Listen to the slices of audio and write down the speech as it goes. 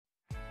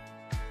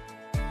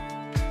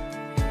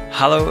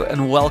Hello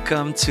and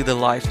welcome to the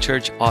Life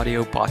Church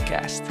audio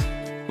podcast.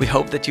 We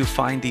hope that you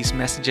find these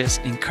messages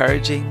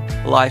encouraging,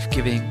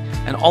 life-giving,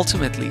 and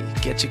ultimately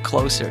get you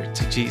closer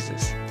to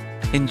Jesus.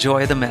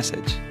 Enjoy the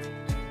message.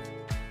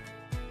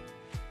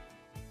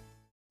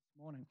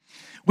 Morning.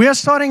 We are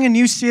starting a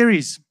new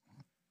series,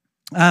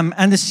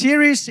 and the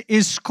series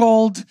is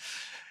called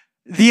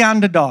The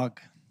Underdog.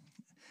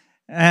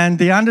 And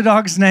the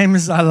underdog's name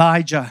is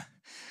Elijah.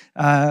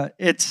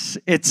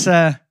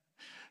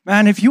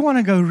 Man, if you want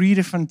to go read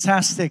a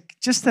fantastic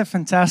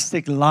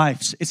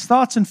life, it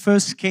starts in 1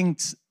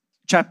 Kings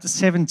chapter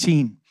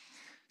 17.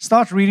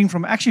 Start reading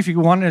from, actually, if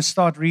you want to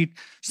start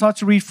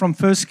to read from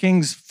 1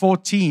 Kings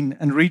 14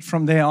 and read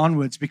from there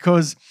onwards,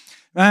 because,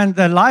 man,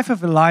 the life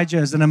of Elijah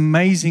is an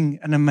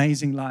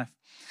amazing life.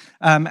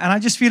 And I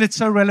just feel it's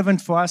so relevant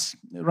for us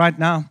right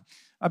now.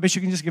 I bet you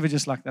can just give it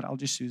just like that. I'll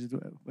just use it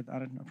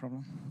without it, no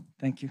problem.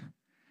 Thank you.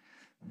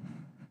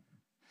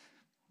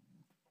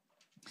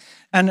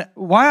 And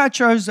why I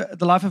chose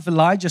the life of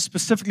Elijah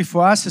specifically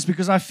for us is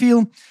because I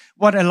feel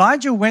what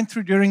Elijah went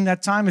through during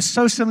that time is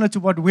so similar to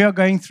what we are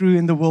going through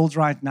in the world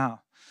right now.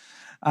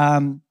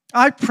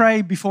 I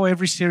pray before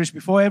every series,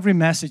 before every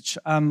message.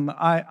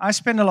 I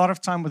spend a lot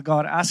of time with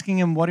God asking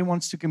Him what He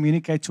wants to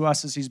communicate to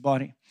us as His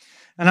body.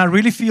 And I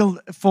really feel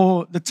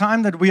for the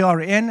time that we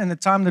are in and the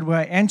time that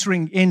we're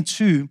entering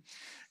into,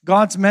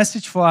 God's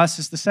message for us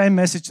is the same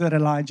message that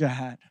Elijah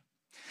had.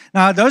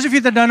 Now, those of you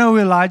that don't know who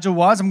Elijah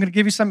was, I'm going to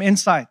give you some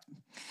insight.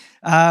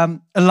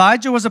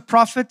 Elijah was a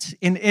prophet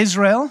in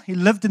Israel. He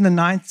lived in the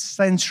 9th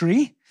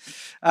century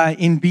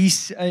in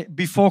BC,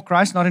 before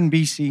Christ, not in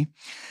BC.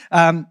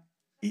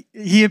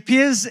 He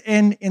appears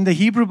in the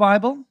Hebrew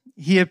Bible.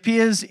 He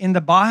appears in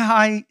the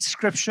Baha'i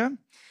scripture.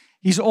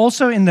 He's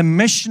also in the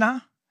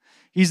Mishnah.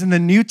 He's in the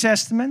New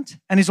Testament.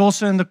 And he's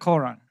also in the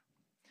Quran.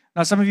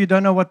 Now, some of you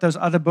don't know what those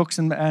other books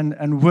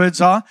and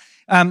words are.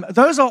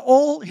 Those are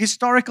all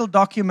historical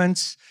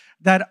documents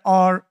that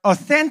are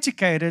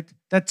authenticated,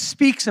 that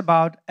speaks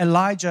about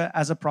Elijah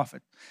as a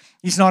prophet.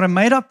 He's not a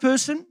made-up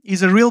person.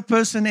 He's a real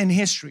person in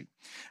history.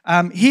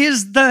 He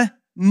is the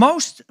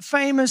most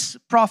famous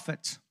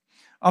prophet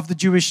of the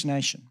Jewish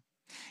nation.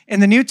 In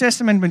the New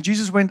Testament, when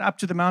Jesus went up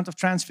to the Mount of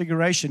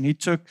Transfiguration, He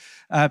took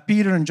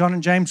Peter and John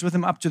and James with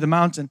Him up to the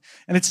mountain.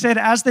 And it said,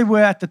 as they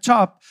were at the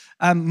top,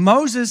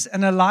 Moses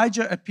and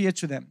Elijah appeared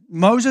to them.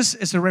 Moses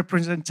is a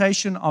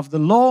representation of the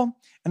law,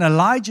 and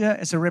Elijah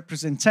is a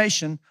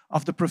representation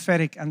of the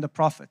prophetic and the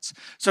prophets.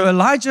 So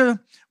Elijah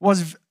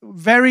was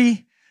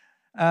very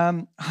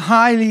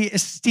highly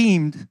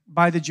esteemed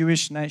by the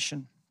Jewish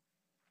nation.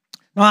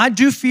 Now, I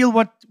do feel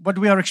what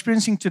we are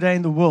experiencing today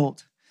in the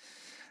world.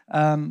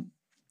 Man,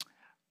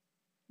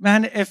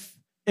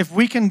 if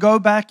we can go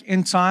back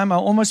in time, I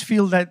almost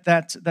feel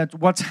that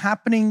what's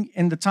happening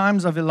in the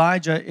times of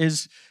Elijah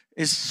is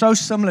so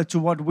similar to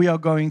what we are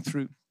going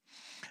through.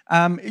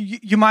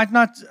 You might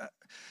not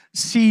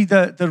see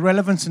the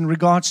relevance in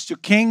regards to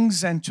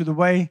kings and to the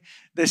way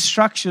their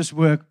structures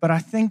work, but I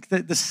think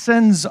that the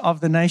sins of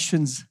the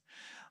nations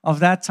of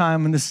that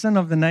time and the sin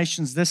of the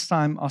nations this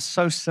time are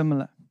so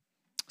similar.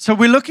 So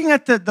we're looking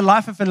at the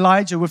life of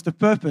Elijah with the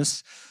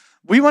purpose.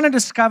 We want to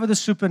discover the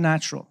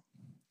supernatural.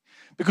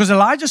 Because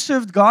Elijah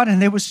served God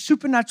and there were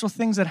supernatural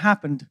things that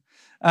happened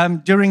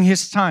during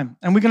his time.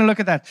 And we're going to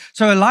look at that.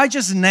 So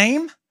Elijah's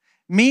name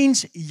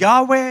means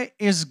Yahweh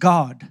is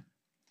God.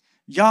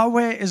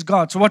 Yahweh is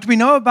God. So what we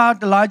know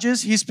about Elijah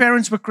is his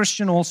parents were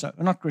Christian also.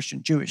 Not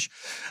Christian, Jewish.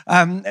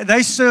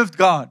 They served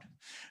God.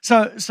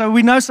 So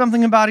we know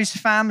something about his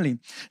family.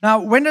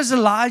 Now, when does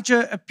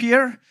Elijah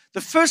appear?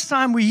 The first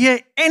time we hear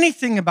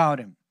anything about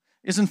him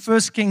is in 1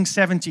 Kings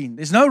 17.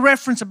 There's no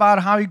reference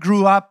about how he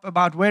grew up,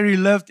 about where he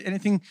lived,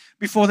 anything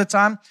before the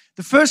time.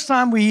 The first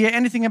time we hear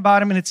anything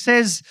about him, and it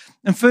says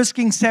in 1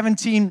 Kings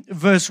 17,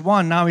 verse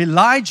 1, now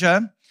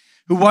Elijah,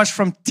 who was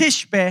from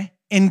Tishbe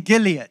in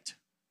Gilead.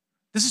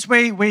 This is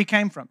where he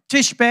came from,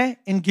 Tishbe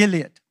in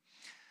Gilead.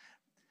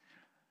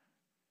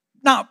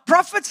 Now,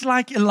 prophets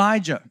like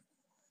Elijah,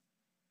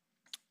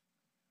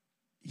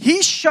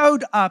 he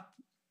showed up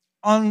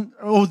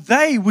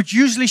they would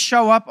usually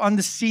show up on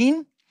the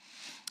scene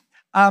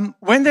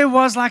when there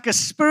was like a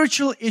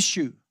spiritual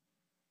issue.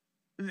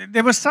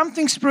 There was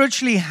something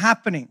spiritually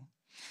happening.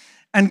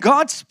 And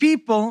God's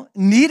people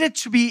needed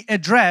to be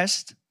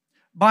addressed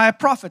by a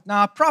prophet.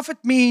 Now, a prophet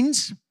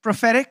means,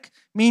 prophetic,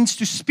 means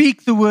to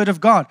speak the word of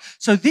God.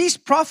 So these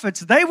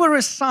prophets, they were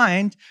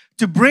assigned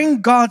to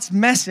bring God's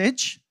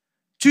message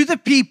to the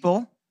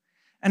people.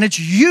 And it's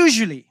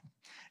usually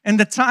in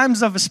the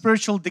times of a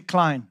spiritual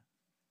decline.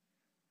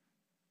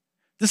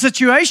 The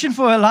situation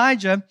for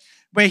Elijah,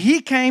 where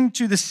he came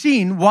to the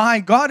scene, why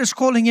God is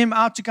calling him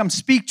out to come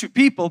speak to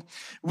people,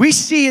 we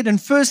see it in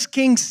 1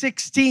 Kings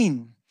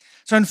 16.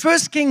 So in 1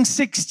 Kings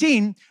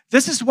 16,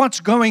 this is what's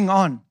going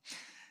on.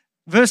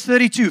 Verse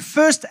 32,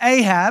 first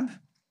Ahab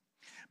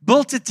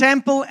built a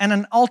temple and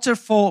an altar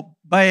for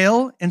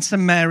Baal in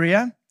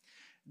Samaria.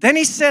 Then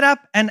he set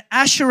up an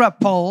Asherah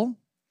pole.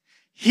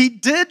 He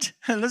did,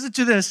 listen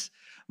to this,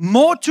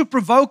 more to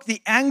provoke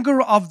the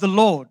anger of the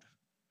Lord,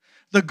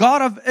 the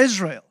God of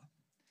Israel,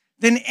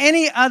 than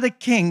any other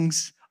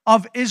kings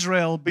of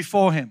Israel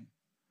before him.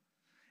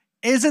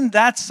 Isn't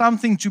that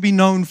something to be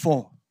known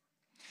for?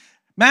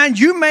 Man,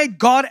 you made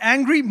God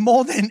angry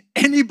more than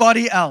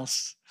anybody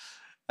else.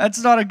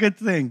 That's not a good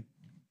thing.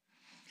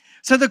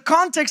 So the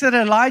context that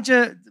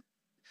Elijah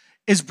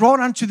is brought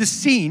onto the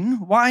scene,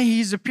 why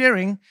he's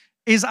appearing,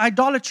 is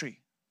idolatry.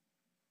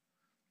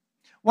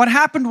 What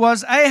happened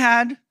was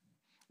Ahab,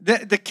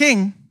 the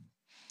king,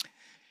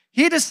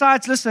 he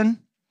decides, listen,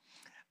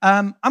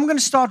 I'm going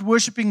to start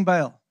worshiping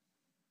Baal.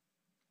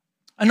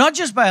 And not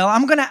just Baal,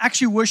 I'm going to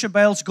actually worship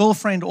Baal's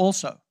girlfriend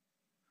also,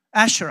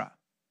 Asherah.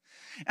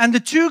 And the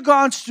two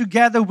gods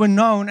together were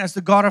known as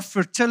the god of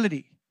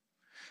fertility.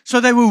 So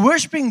they were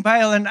worshiping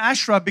Baal and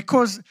Asherah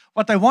because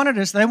what they wanted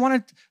is they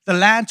wanted the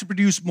land to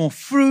produce more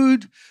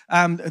fruit.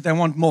 They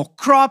want more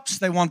crops.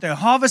 They want their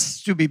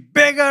harvests to be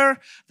bigger.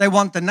 They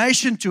want the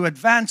nation to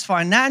advance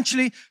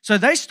financially. So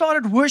they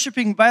started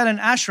worshiping Baal and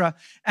Asherah.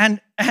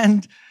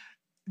 And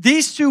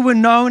these two were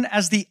known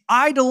as the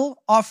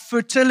idol of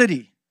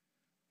fertility.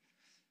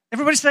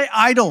 Everybody say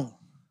idol.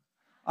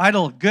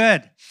 Idol,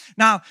 good.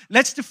 Now,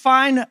 let's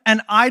define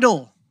an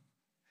idol.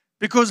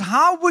 Because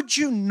how would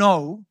you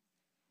know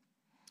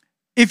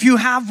if you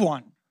have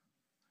one,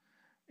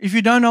 if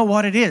you don't know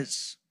what it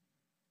is?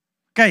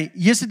 Okay,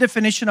 here's the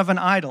definition of an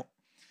idol.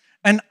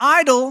 An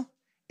idol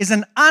is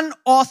an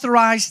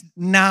unauthorized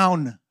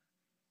noun.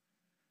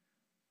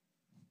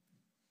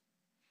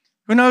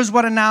 Who knows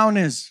what a noun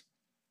is?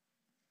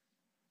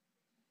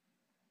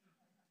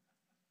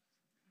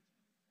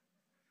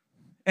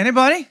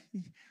 Anybody?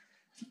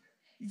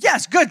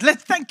 Yes, good.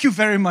 Thank you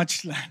very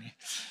much, Lanny.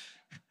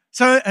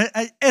 So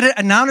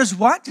a noun is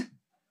what?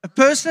 A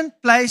person,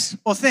 place,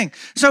 or thing.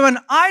 So an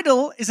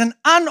idol is an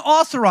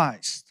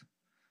unauthorized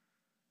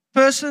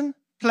person,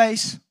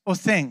 place, or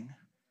thing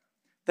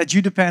that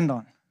you depend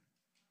on.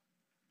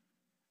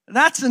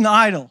 That's an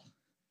idol.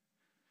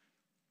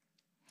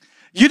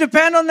 You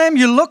depend on them,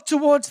 you look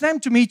towards them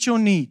to meet your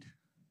need.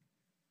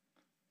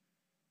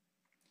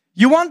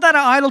 You want that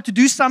idol to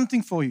do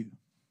something for you.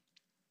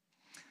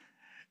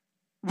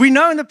 We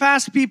know in the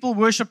past people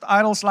worshipped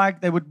idols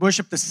like they would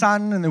worship the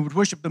sun and they would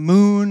worship the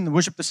moon, they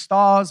worship the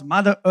stars,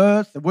 Mother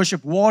Earth, they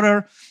worship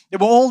water. There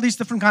were all these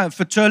different kinds of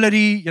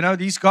fertility,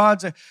 these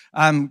gods,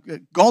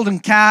 golden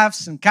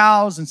calves and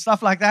cows and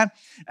stuff like that.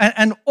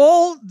 And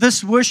all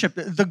this worship,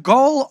 the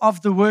goal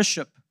of the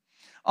worship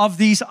of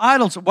these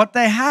idols, what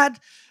they had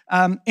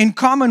in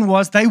common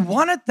was they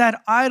wanted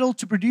that idol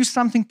to produce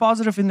something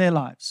positive in their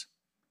lives.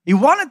 He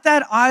wanted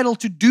that idol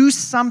to do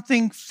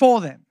something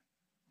for them.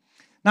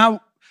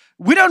 Now,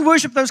 we don't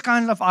worship those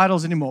kinds of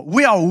idols anymore.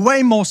 We are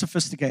way more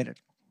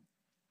sophisticated.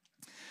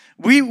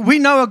 We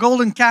know a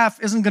golden calf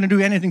isn't going to do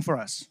anything for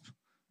us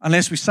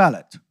unless we sell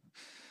it.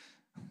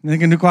 They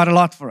can do quite a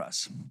lot for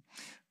us.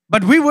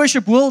 But we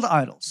worship world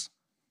idols,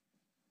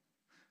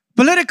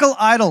 political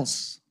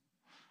idols.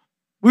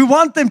 We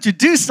want them to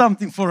do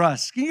something for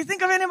us. Can you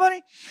think of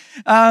anybody?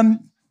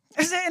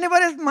 Is there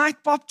anybody that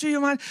might pop to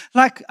your mind?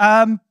 Like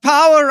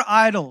power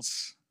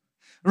idols.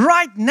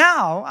 Right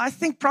now, I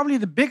think probably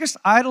the biggest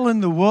idol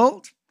in the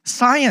world,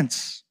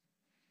 science.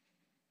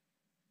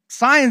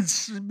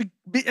 Science,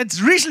 it's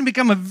recently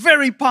become a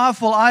very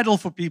powerful idol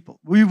for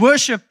people. We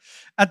worship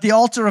at the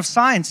altar of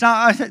science.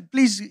 Now,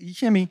 please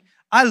hear me.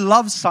 I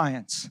love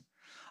science.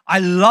 I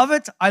love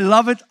it. I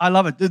love it. I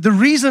love it. The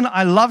reason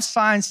I love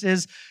science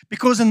is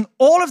because in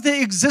all of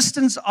the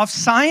existence of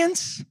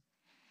science,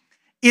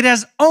 it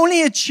has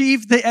only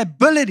achieved the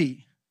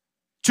ability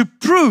to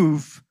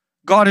prove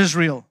God is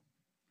real.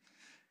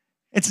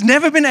 It's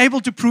never been able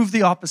to prove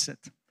the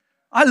opposite.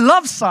 I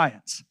love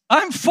science.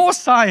 I'm for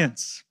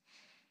science.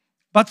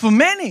 But for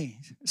many,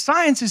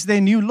 science is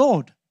their new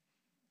Lord.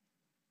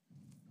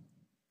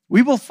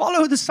 We will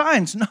follow the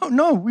science.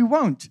 No, we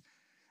won't.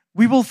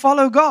 We will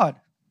follow God.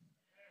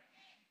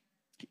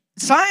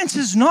 Science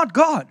is not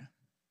God.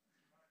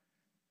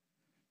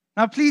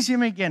 Now, please hear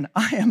me again.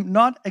 I am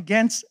not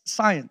against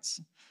science.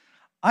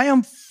 I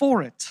am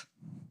for it.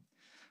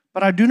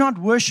 But I do not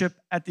worship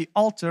at the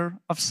altar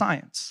of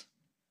science.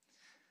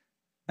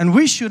 And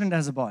we shouldn't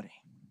as a body.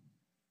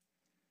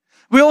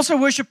 We also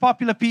worship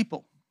popular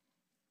people.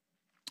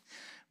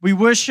 We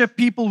worship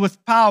people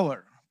with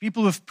power,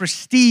 people with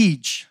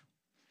prestige,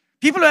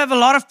 people who have a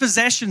lot of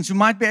possessions who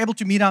might be able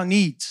to meet our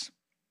needs.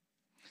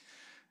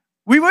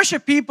 We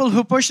worship people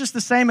who push us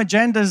the same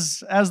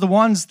agendas as the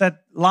ones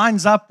that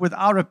lines up with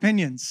our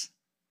opinions.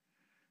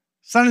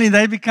 Suddenly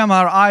they become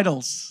our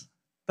idols.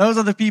 Those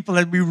are the people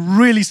that we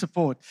really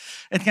support.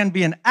 It can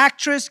be an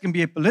actress, can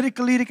be a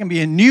political leader, can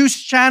be a news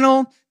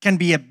channel, can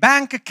be a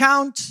bank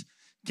account,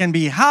 can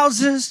be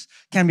houses,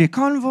 can be a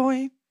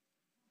convoy.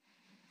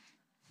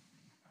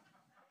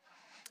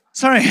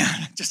 Sorry,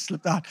 I just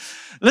slipped out.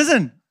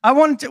 Listen, I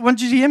want you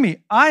to hear me.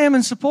 I am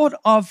in support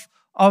of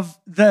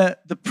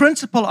the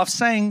principle of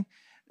saying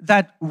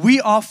that we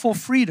are for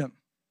freedom.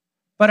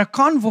 But a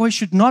convoy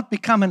should not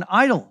become an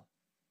idol.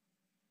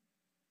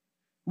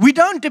 We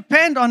don't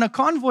depend on a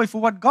convoy for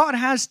what God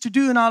has to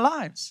do in our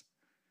lives.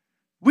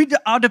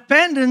 Our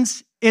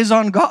dependence is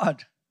on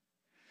God.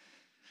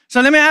 So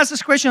let me ask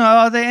this question.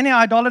 Are there any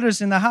idolaters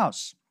in the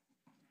house?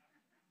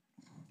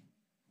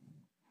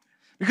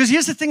 Because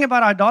here's the thing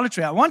about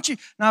idolatry. I want you,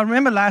 now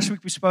remember last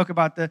week we spoke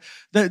about the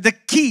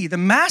key, the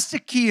master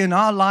key in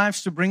our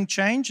lives to bring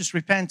change is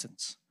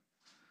repentance.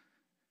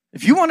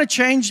 If you want to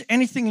change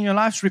anything in your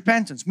life, it's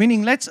repentance.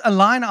 Meaning let's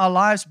align our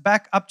lives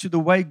back up to the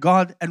way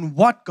God and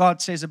what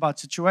God says about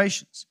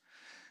situations.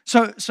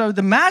 So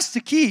the master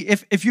key,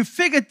 if you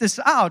figured this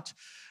out,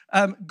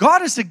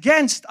 God is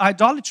against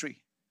idolatry,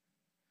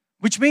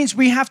 which means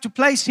we have to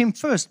place Him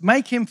first,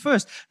 make Him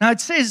first. Now it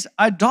says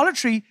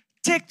idolatry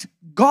ticked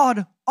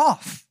God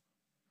off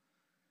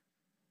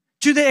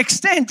to the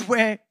extent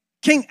where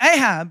King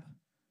Ahab,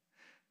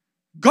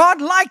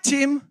 God liked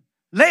him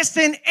less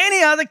than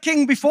any other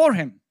king before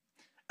him.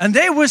 And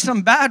there were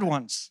some bad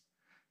ones.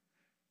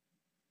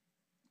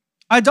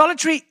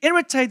 Idolatry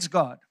irritates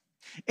God.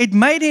 It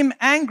made Him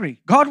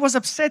angry. God was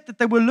upset that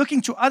they were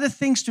looking to other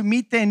things to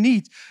meet their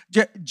needs.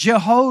 I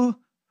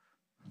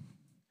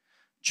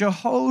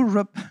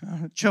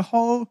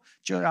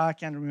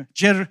can't remember.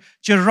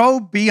 Jeroboam.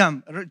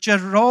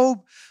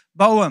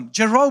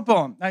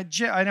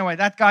 Anyway,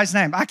 that guy's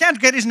name. I can't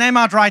get his name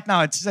out right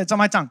now. It's on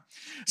my tongue.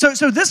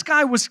 So this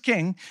guy was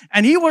king,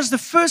 and he was the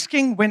first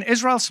king when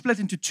Israel split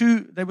into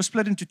two. They were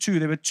split into two.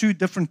 There were two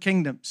different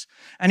kingdoms.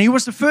 And he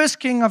was the first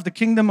king of the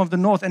kingdom of the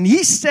north. And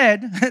he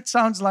said, it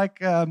sounds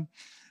like,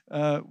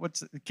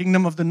 what's the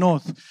kingdom of the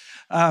north?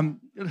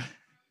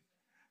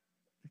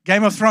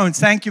 Game of Thrones,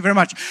 thank you very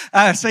much.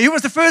 So he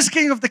was the first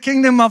king of the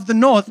kingdom of the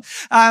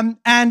north.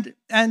 And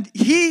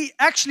he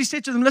actually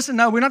said to them, listen,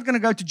 no, we're not going to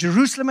go to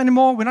Jerusalem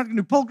anymore. We're not going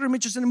to do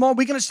pilgrimages anymore.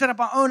 We're going to set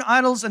up our own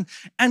idols.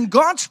 And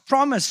God's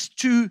promise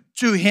to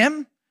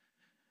him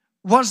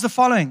was the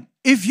following.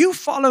 If you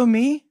follow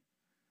me,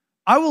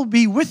 I will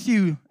be with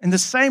you in the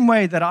same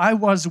way that I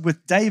was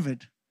with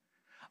David.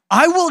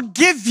 I will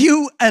give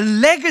you a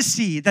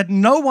legacy that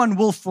no one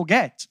will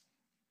forget.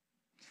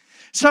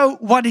 So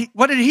what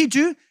did he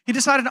do? He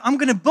decided, I'm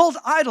going to build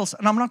idols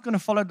and I'm not going to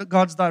follow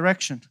God's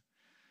direction.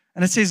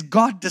 And it says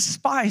God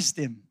despised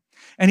him.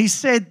 And he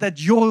said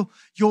that your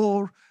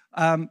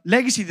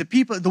legacy, the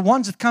people, the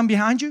ones that come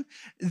behind you,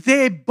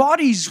 their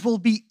bodies will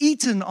be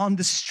eaten on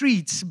the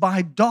streets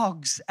by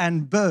dogs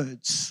and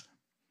birds.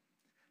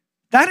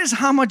 That is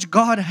how much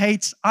God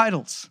hates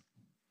idols.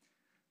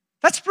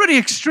 That's pretty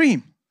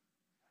extreme.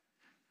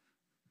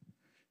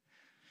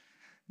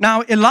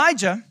 Now,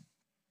 Elijah,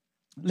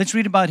 let's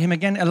read about him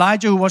again.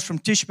 Elijah, who was from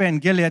Tishbe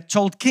and Gilead,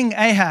 told King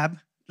Ahab,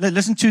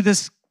 listen to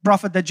this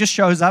prophet that just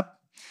shows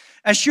up.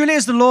 As surely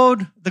as the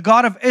Lord, the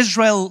God of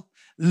Israel,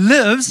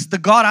 lives, the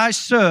God I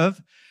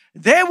serve,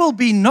 there will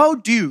be no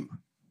dew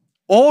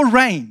or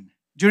rain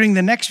during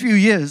the next few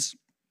years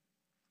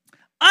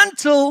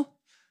until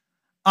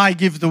I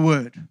give the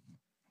word.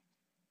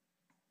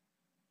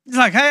 He's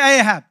like, hey,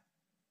 Ahab,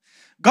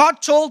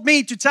 God told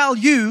me to tell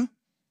you,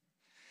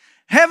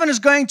 heaven is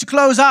going to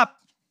close up.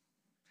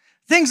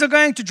 Things are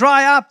going to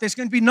dry up. There's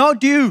going to be no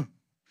dew.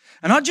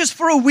 And not just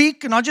for a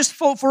week, and not just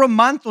for a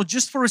month, or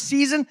just for a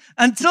season,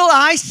 until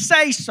I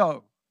say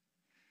so.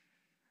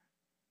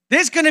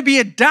 There's going to be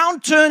a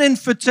downturn in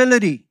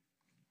fertility.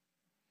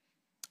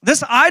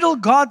 This idol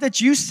god that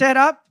you set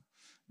up,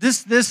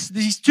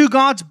 these two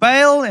gods,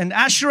 Baal and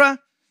Asherah,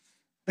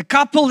 the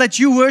couple that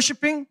you're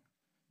worshiping,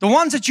 the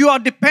ones that you are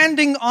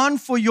depending on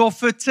for your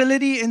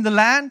fertility in the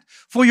land,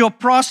 for your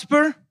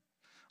prosper,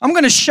 I'm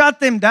going to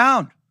shut them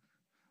down.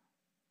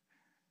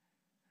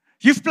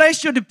 You've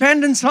placed your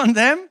dependence on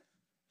them.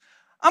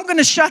 I'm going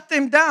to shut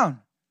them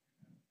down.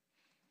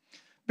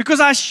 Because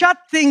I shut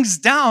things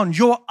down,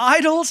 your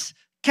idols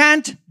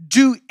can't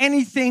do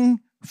anything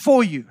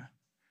for you.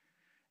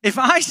 If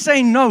I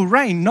say no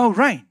rain, no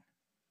rain.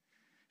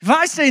 If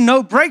I say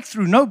no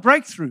breakthrough, no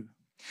breakthrough.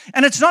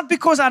 And it's not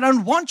because I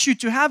don't want you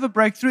to have a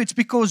breakthrough. It's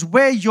because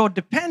where your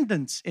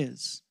dependence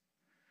is.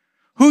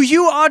 Who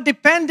you are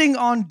depending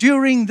on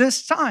during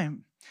this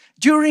time,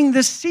 during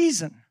this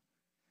season.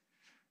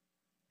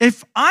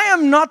 If I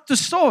am not the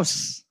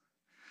source,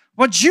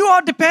 what you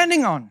are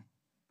depending on,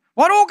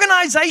 what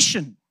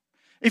organization,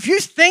 if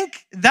you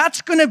think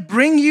that's going to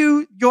bring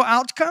you your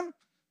outcome,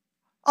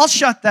 I'll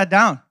shut that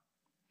down.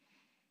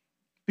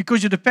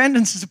 Because your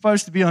dependence is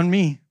supposed to be on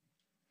me.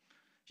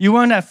 You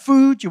won't have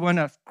food, you won't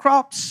have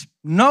crops,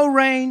 no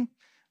rain,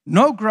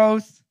 no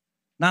growth,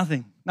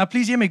 nothing. Now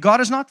please hear me,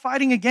 God is not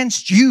fighting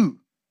against you.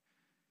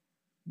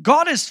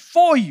 God is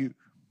for you.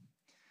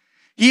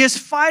 He is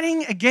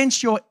fighting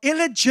against your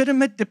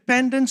illegitimate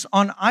dependence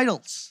on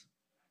idols.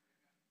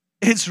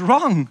 It's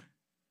wrong.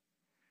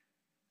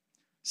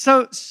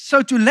 So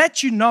to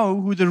let you know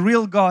who the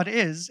real God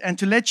is, and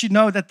to let you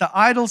know that the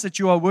idols that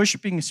you are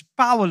worshiping is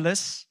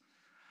powerless,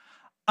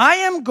 I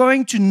am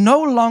going to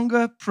no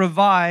longer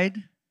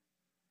provide,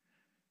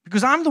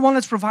 because I'm the one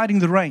that's providing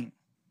the rain.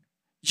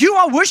 You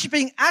are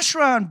worshiping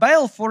Asherah and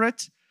Baal for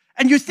it,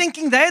 and you're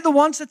thinking they're the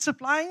ones that's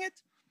supplying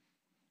it?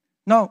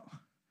 No.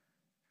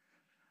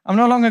 I'm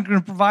no longer going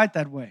to provide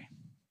that way.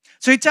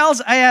 So he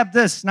tells Ahab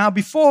this. Now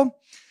before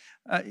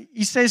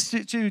he says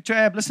to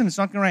Ahab, listen, it's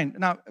not going to rain.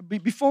 Now,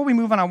 before we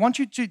move on, I want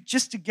you to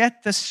just to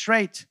get this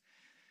straight.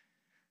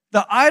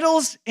 The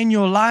idols in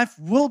your life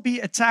will be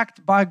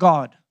attacked by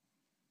God.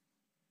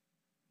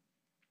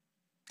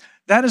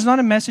 That is not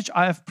a message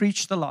I have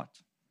preached a lot.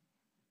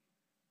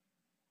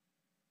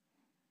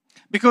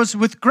 Because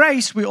with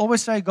grace, we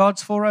always say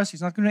God's for us.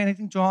 He's not going to do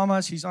anything to harm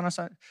us. He's on our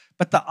side.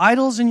 But the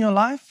idols in your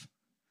life,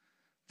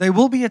 they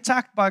will be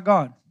attacked by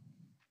God.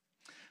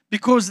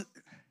 Because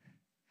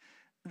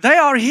they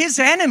are His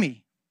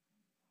enemy.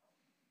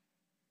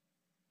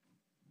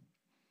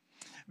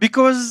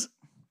 Because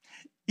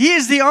He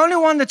is the only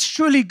one that's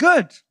truly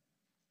good.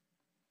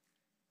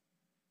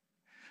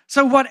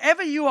 So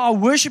whatever you are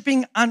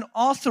worshiping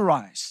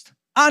unauthorized,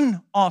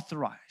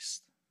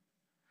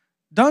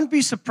 don't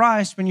be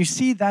surprised when you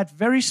see that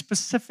very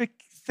specific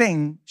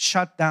thing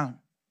shut down.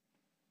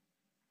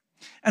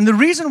 And the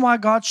reason why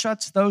God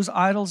shuts those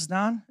idols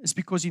down is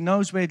because He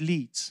knows where it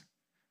leads.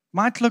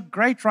 Might look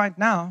great right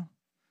now,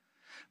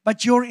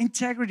 but your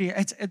integrity,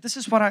 this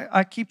is what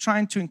I keep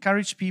trying to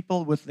encourage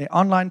people with their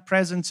online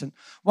presence and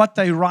what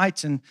they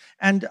write. And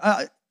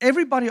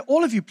everybody,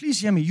 all of you,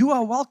 please hear me. You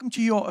are welcome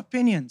to your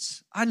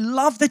opinions. I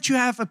love that you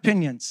have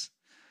opinions.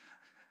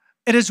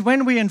 It is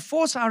when we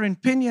enforce our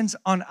opinions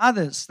on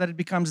others that it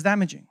becomes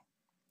damaging.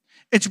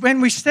 It's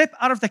when we step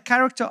out of the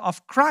character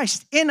of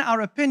Christ in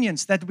our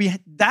opinions that we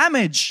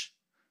damage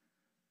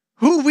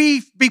who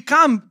we've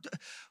become,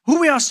 who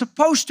we are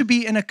supposed to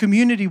be in a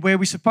community where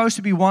we're supposed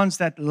to be ones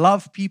that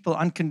love people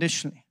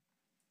unconditionally.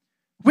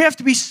 We have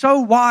to be so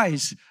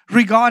wise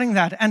regarding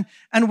that.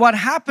 And what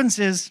happens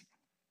is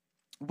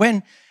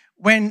when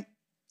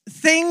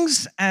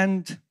things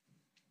and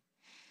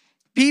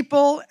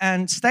people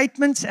and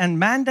statements and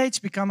mandates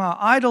become our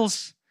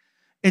idols,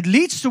 it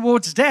leads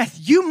towards death.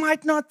 You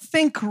might not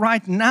think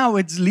right now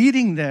it's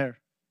leading there.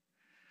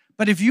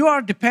 But if you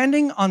are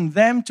depending on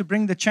them to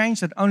bring the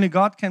change that only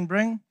God can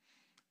bring,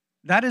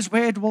 that is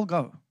where it will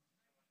go.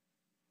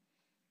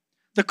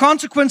 The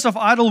consequence of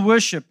idol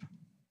worship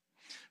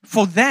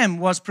for them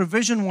was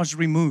provision was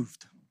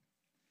removed.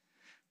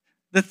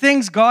 The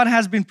things God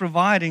has been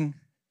providing,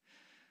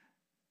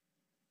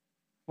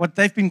 what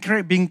they've been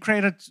being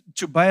created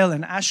to Baal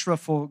and Asherah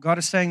for, God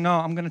is saying, no,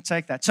 I'm going to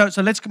take that. So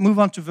let's move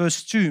on to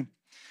verse 2.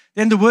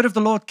 Then the word of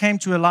the Lord came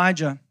to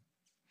Elijah.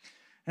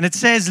 And it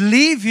says,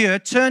 leave here,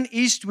 turn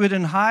eastward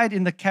and hide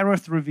in the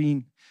Kerith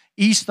ravine,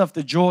 east of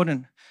the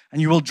Jordan. And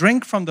you will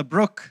drink from the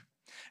brook.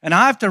 And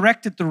I have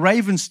directed the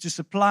ravens to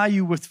supply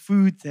you with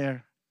food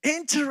there.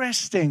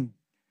 Interesting.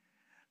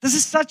 This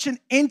is such an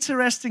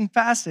interesting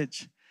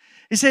passage.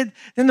 He said,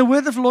 then the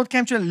word of the Lord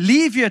came to him,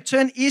 leave here,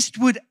 turn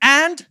eastward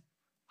and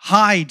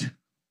hide.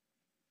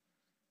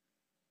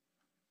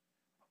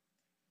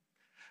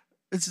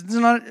 It's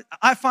not,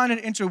 I find it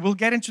interesting. We'll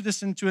get into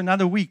this into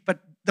another week.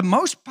 But the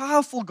most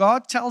powerful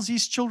God tells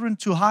His children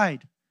to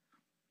hide.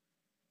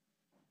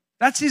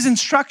 That's His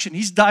instruction,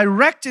 His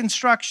direct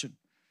instruction.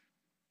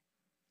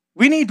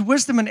 We need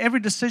wisdom in every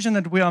decision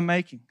that we are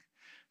making.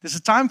 There's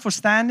a time for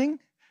standing.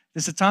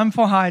 There's a time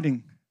for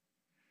hiding.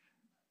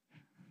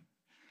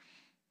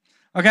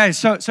 Okay,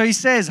 so He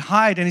says,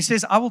 hide. And He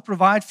says, I will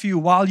provide for you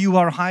while you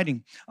are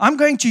hiding. I'm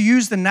going to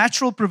use the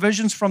natural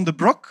provisions from the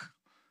brook,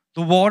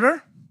 the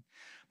water,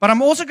 but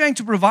I'm also going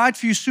to provide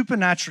for you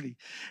supernaturally.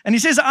 And He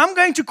says, I'm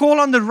going to call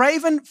on the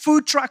Raven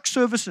food truck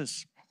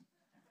services.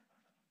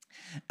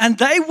 And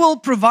they will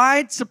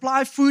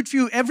supply food for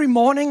you every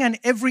morning and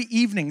every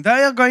evening.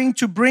 They are going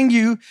to bring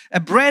you a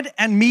bread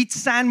and meat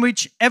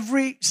sandwich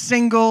every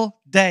single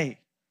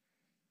day.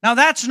 Now,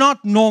 that's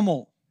not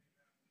normal.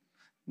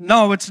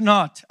 No, it's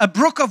not. A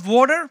brook of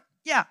water,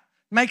 yeah,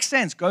 makes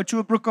sense. Go to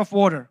a brook of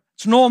water.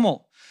 It's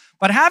normal.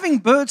 But having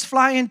birds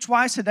fly in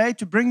twice a day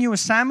to bring you a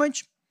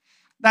sandwich,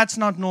 that's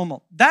not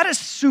normal. That is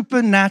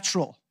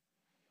supernatural.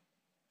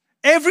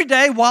 Every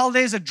day while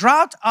there's a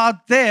drought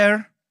out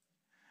there,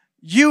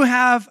 you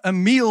have a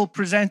meal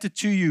presented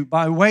to you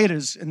by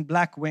waiters in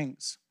black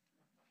wings.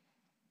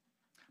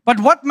 But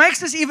what makes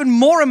this even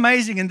more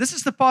amazing, and this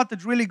is the part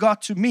that really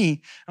got to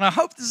me, and I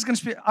hope this is going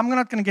to speak, I'm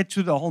not going to get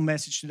to the whole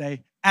message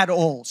today at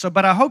all,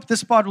 but I hope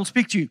this part will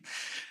speak to you.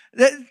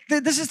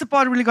 This is the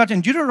part that really got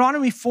in.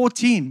 Deuteronomy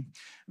 14,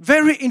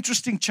 very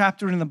interesting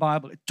chapter in the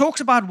Bible. It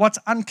talks about what's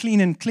unclean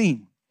and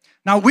clean.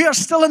 Now, we are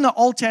still in the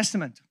Old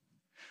Testament.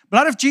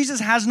 Blood of Jesus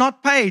has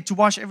not paid to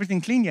wash everything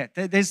clean yet.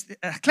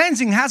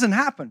 Cleansing hasn't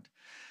happened.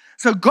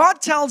 So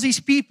God tells His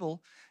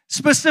people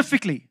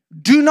specifically,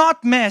 do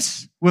not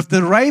mess with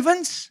the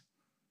ravens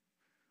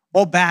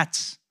or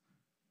bats.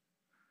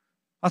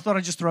 I thought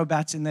I'd just throw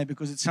bats in there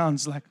because it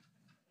sounds like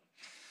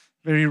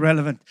very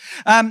relevant.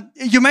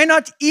 You may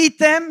not eat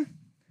them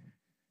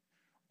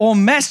or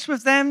mess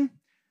with them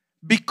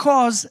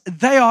because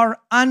they are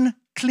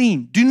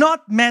unclean. Do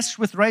not mess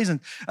with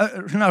raisins.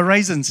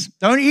 Raisins.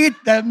 Don't eat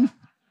them.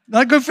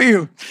 Not good for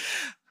you.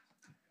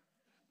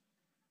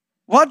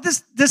 What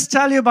does this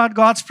tell you about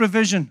God's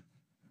provision?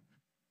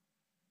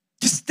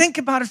 Just Think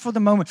about it for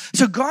the moment.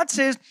 So God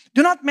says,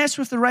 do not mess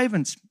with the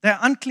ravens. They're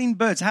unclean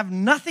birds. Have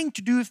nothing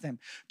to do with them.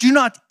 Do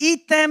not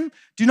eat them.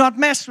 Do not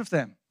mess with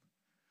them.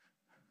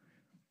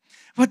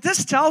 What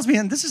this tells me,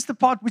 and this is the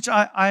part which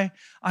I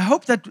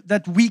hope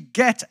that we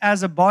get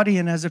as a body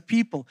and as a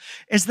people,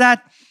 is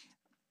that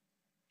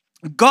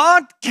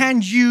God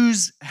can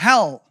use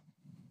hell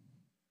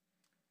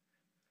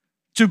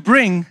to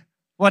bring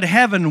what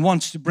heaven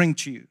wants to bring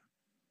to you.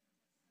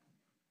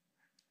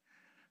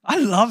 I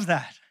love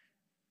that.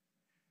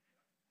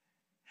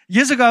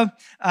 Years ago,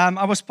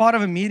 I was part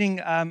of a meeting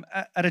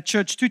at a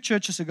church, 2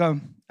 churches ago.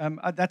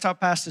 That's how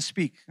pastors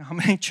speak. How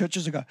many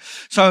churches ago?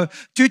 So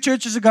 2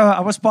 churches ago,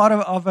 I was part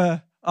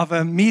of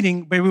a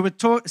meeting where we were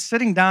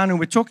sitting down and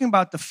we're talking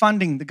about the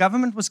funding. The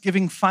government was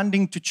giving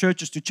funding to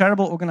churches, to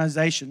charitable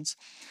organizations.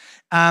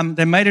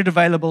 They made it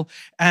available,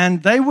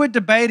 and they were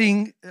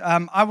debating.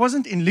 I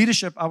wasn't in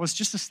leadership. I was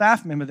just a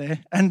staff member there,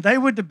 and they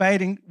were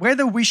debating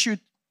whether we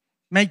should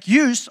make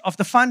use of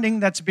the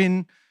funding that's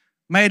been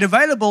made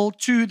available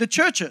to the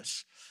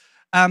churches.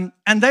 And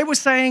they were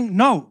saying,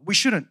 no, we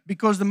shouldn't,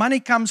 because the money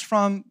comes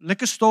from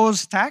liquor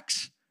stores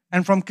tax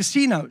and from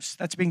casinos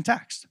that's being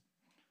taxed.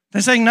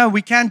 They're saying, no,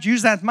 we can't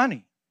use that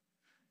money.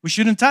 We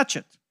shouldn't touch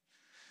it.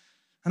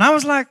 And I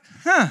was like,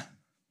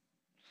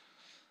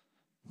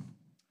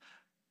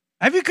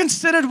 have you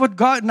considered what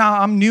God,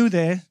 now I'm new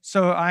there,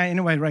 so I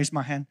anyway raised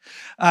my hand.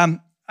 I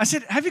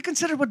said, have you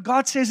considered what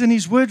God says in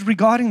His Word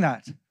regarding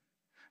that?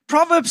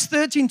 Proverbs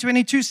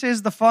 13:22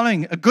 says the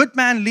following: a good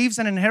man leaves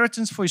an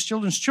inheritance for his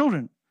children's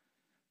children,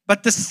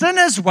 but the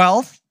sinner's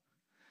wealth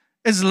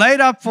is laid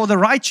up for the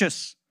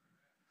righteous.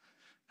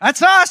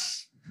 That's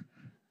us.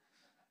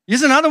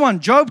 Here's another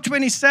one, Job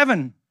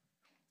 27.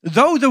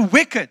 Though the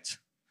wicked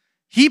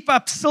heap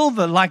up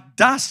silver like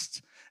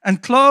dust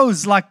and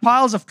clothes like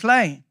piles of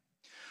clay,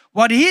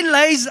 what he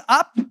lays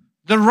up,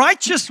 the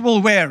righteous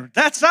will wear.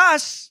 That's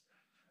us.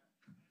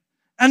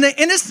 And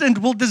the innocent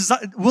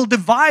will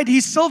divide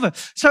his silver.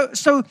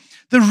 So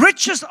the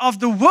riches of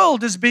the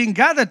world is being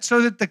gathered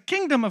so that the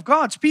kingdom of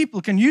God's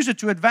people can use it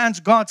to advance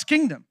God's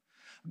kingdom.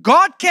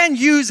 God can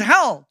use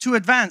hell to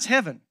advance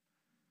heaven.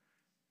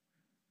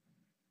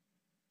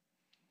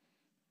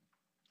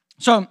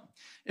 So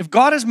if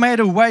God has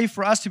made a way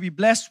for us to be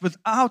blessed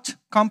without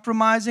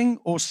compromising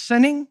or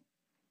sinning,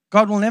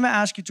 God will never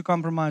ask you to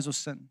compromise or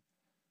sin.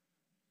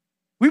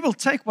 We will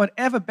take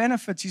whatever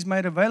benefits He's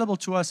made available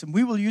to us and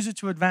we will use it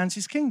to advance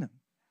His kingdom.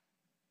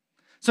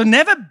 So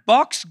never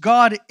box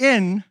God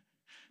in,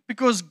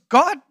 because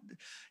God,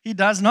 He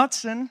does not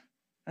sin,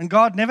 and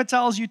God never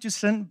tells you to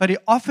sin, but He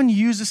often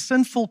uses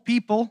sinful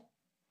people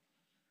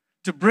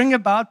to bring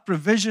about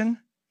provision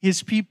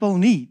His people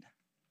need.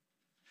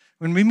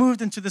 When we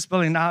moved into this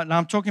building, now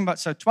I'm talking about,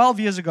 12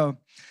 years ago,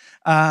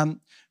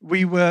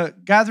 we were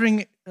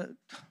gathering,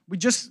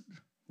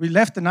 we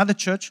left another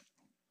church.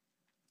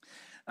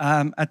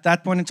 At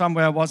that point in time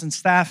where I was in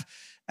staff,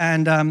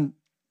 and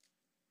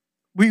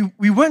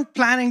we weren't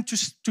planning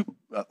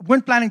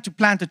to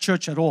plant a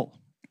church at all.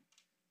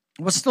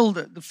 It was still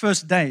the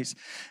first days,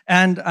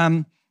 and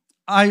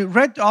I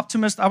read The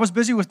Optimist. I was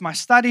busy with my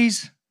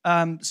studies,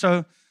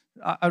 so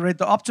I read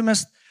The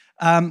Optimist,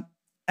 and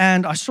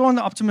I saw in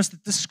The Optimist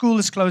that this school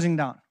is closing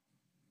down,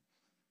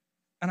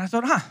 and I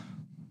thought,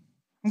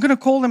 I'm going to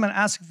call them and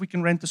ask if we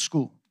can rent the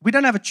school. We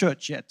don't have a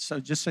church yet, so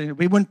just so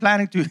we weren't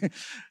planning to.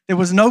 There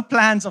was no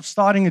plans of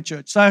starting a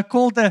church. So I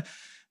called the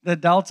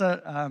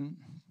Delta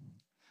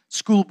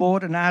school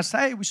board and asked,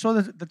 hey, we saw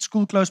that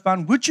school closed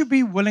down. Would you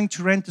be willing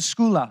to rent the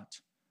school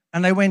out?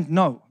 And they went,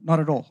 no, not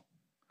at all.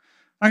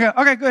 I go,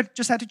 okay, good.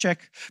 Just had to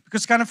check.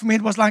 Because kind of for me,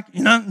 it was like,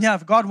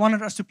 if God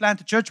wanted us to plant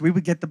a church, we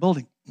would get the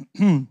building.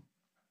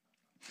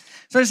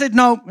 So I said,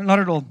 no, not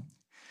at all.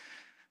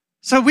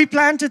 So we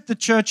planted the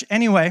church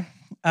anyway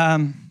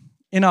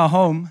in our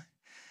home.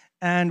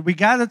 And we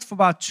gathered for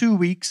about 2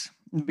 weeks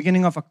in the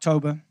beginning of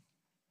October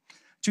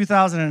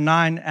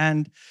 2009.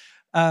 And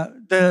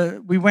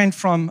we went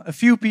from a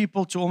few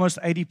people to almost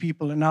 80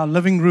 people in our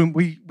living room.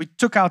 We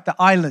took out the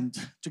island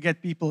to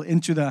get people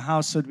into the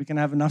house so that we can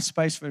have enough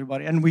space for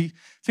everybody. And we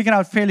figured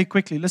out fairly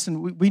quickly,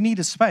 listen, we need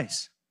a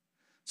space.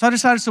 So I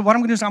decided, what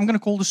I'm going to do is I'm going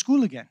to call the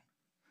school again,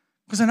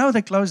 because I know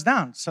they closed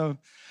down. So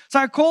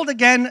I called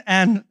again,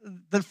 and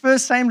the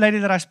same lady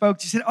that I spoke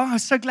to, she said, I'm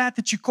so glad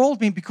that you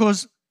called me,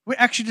 because we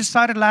actually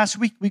decided last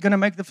week we're going to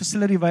make the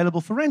facility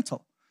available for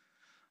rental.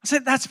 I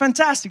said, that's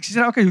fantastic. She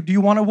said, okay, do you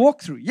want a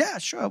walkthrough? Yeah,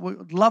 sure, we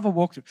would love a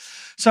walkthrough.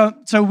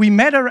 So we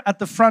met her at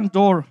the front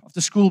door of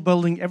the school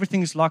building.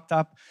 Everything is locked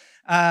up.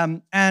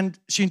 And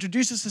she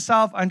introduces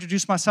herself. I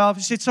introduced myself.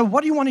 She said, so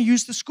what do you want to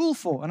use the school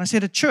for? And I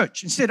said, a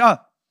church. And she said,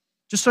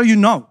 just so you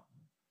know,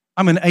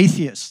 I'm an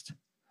atheist.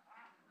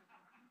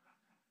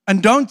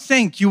 And don't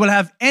think you will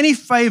have any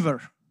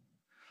favor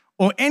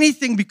or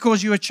anything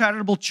because you're a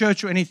charitable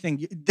church or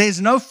anything. There's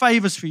no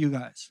favors for you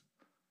guys.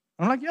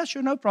 I'm like, yeah,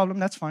 sure, no problem.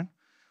 That's fine.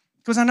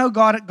 Because I know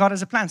God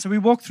has a plan. So we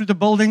walked through the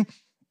building,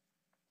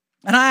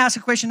 and I asked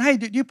a question, hey,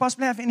 do you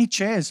possibly have any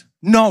chairs?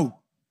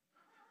 No.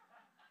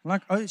 I'm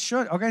like, oh,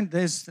 sure. Okay,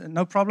 there's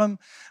no problem.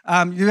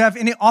 You have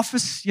any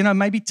office,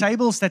 maybe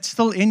tables that's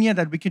still in here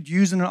that we could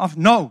use in an office?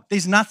 No,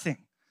 there's nothing.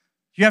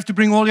 You have to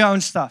bring all your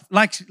own stuff.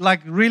 Like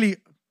really,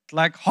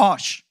 like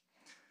harsh.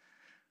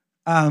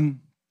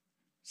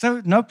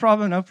 So no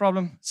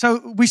problem.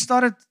 So we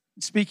started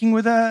speaking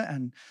with her,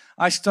 and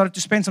I started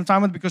to spend some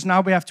time with her because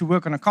now we have to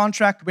work on a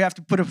contract. We have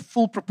to put a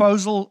full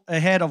proposal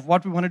ahead of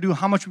what we want to do,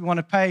 how much we want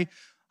to pay,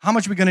 how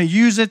much we're going to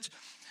use it.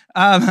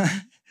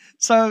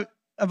 So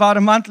about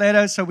a month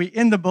later, so we're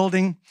in the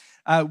building.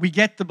 We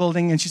get the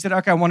building, and she said,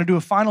 okay, I want to do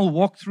a final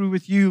walkthrough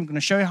with you. I'm going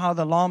to show you how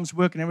the alarms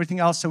work and everything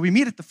else. So we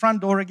meet at the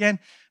front door again,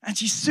 and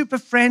she's super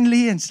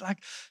friendly, and it's like,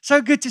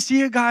 so good to see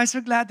you guys.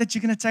 So glad that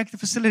you're going to take the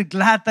facility.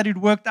 Glad that it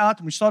worked out.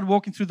 And we started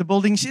walking through the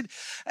building. She said,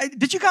 hey,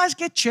 did you guys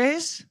get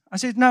chairs? I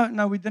said,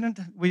 no, we didn't.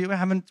 We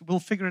haven't. We'll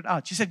figure it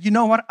out. She said, you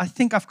know what? I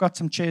think I've got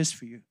some chairs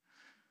for you.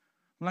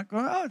 I'm like,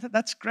 oh,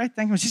 that's great,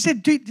 thank you. She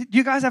said, do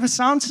you guys have a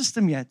sound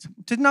system yet?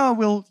 I said, no,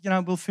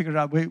 we'll figure it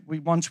out.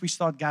 Once we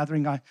start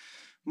gathering, I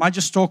might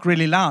just talk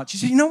really loud. She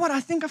said, you know what? I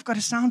think I've got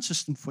a sound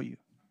system for you.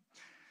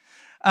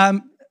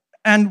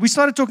 And we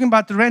started talking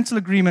about the rental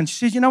agreement.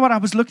 She said, you know what? I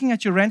was looking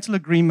at your rental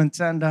agreement,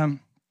 and I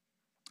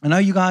know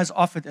you guys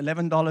offered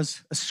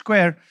 $11 a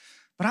square,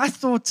 but I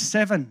thought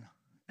 $7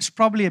 is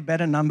probably a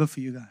better number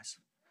for you guys.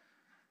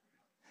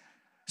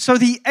 So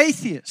the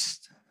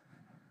atheist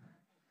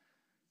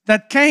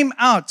that came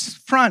out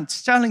front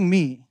telling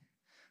me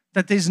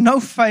that there's no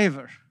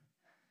favor,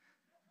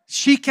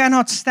 she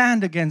cannot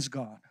stand against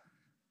God.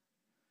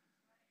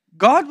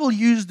 God will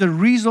use the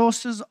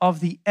resources of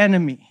the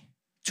enemy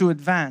to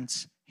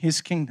advance his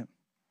kingdom.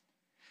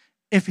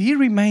 If he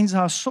remains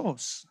our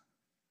source,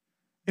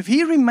 if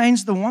he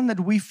remains the one that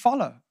we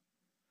follow,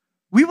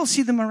 we will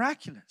see the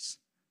miraculous.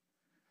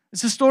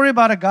 It's a story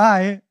about a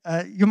guy,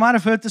 you might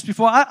have heard this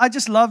before. I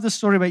just love this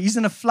story where he's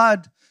in a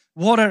flood,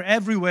 water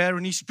everywhere,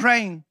 and he's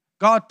praying,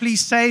 God, please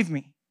save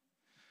me.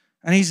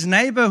 And his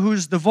neighbor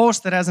who's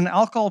divorced that has an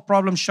alcohol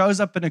problem shows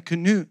up in a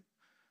canoe.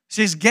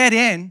 Says, get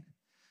in.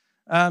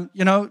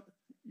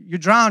 You're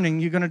drowning.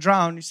 You're going to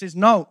drown. He says,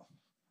 no,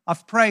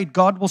 I've prayed.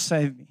 God will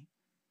save me.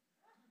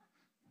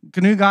 The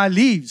canoe guy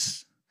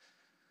leaves.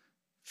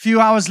 A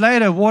few hours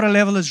later, water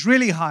level is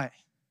really high.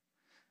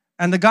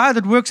 And the guy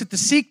that works at the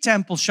Sikh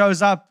temple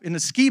shows up in a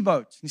ski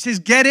boat. He says,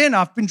 get in.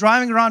 I've been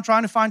driving around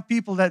trying to find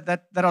people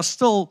that are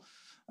still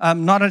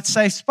not at a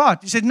safe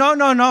spot. He said, no,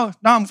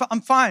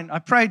 I'm fine. I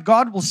prayed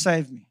God will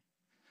save me.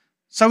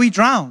 So he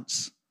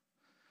drowns.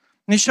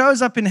 And he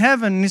shows up in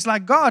heaven and he's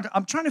like, God,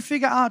 I'm trying to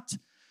figure out,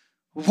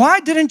 why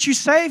didn't you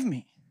save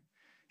me?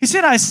 He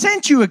said, I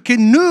sent you a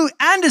canoe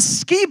and a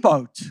ski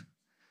boat.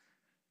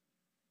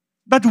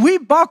 But we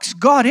boxed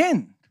God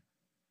in,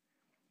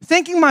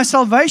 thinking my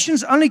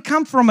salvation's only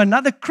come from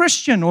another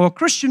Christian or a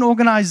Christian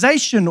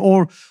organization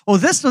or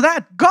this or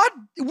that. God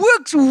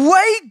works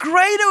way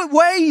greater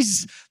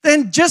ways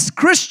than just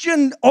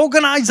Christian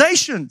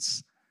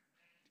organizations.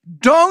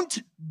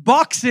 Don't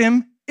box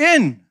him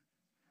in.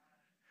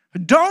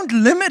 Don't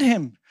limit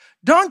him.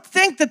 Don't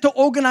think that the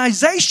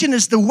organization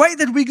is the way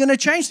that we're going to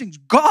change things.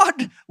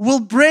 God will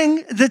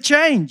bring the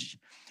change.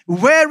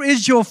 Where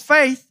is your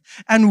faith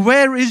and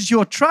where is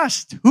your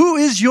trust? Who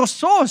is your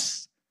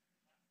source?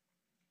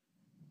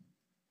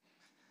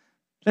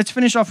 Let's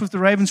finish off with the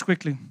ravens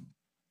quickly.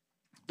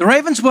 The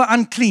ravens were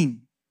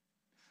unclean.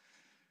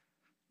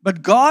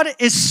 But God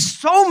is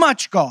so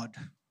much God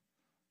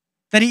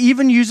that he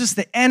even uses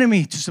the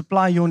enemy to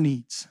supply your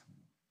needs.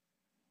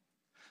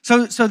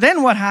 So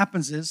then what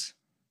happens is,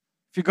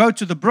 if you go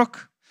to the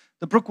brook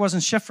was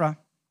in Shiphrah.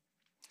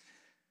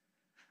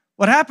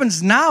 What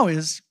happens now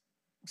is,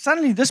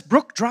 suddenly this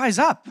brook dries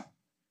up.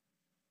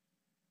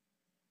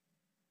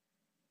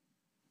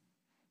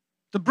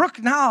 The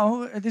brook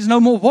now, there's no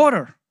more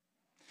water.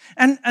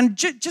 And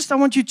just I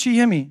want you to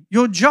hear me.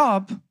 Your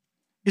job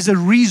is a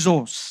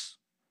resource.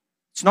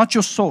 It's not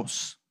your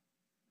source.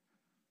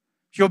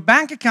 Your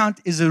bank account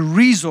is a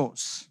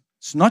resource.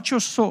 It's not your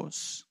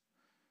source.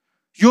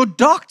 Your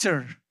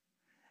doctor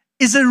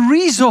is a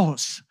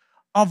resource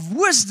of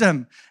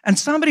wisdom and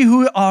somebody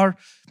who are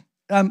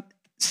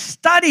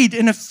studied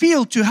in a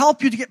field to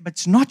help you to get, but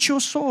it's not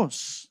your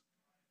source.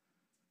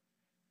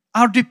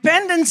 Our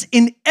dependence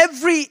in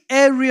every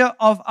area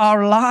of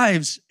our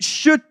lives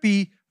should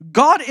be,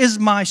 God is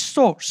my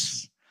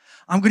source.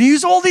 I'm going to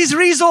use all these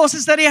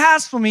resources that he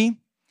has for me,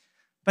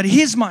 but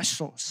he's my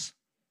source.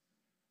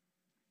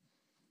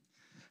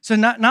 So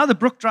now the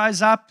brook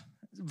dries up.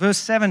 Verse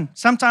 7,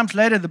 sometimes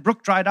later the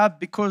brook dried up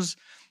because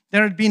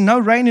there had been no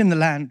rain in the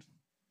land.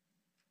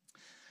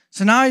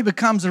 So now he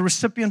becomes a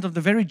recipient of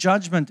the very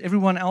judgment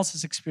everyone else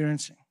is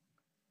experiencing.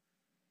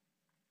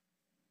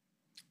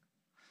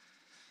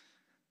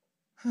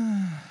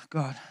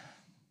 God.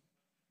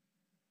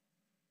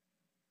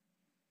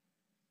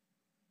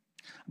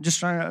 I'm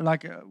just trying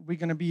to, we're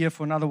going to be here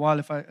for another while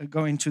if I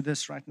go into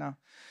this right now.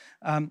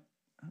 I'm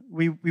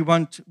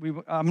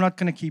not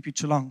going to keep you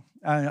too long.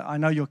 I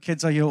know your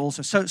kids are here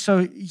also.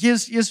 So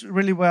here's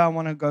really where I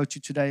want to go to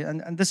today.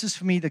 And this is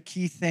for me the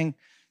key thing.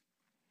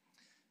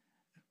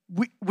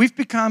 We've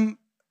become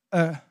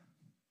a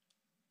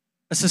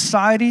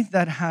society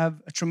that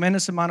have a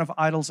tremendous amount of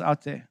idols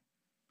out there.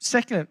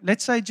 Secular,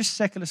 let's say just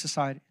secular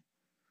society.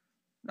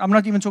 I'm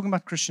not even talking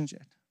about Christians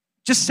yet.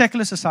 Just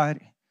secular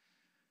society.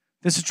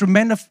 There's a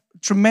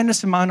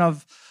tremendous amount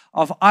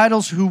of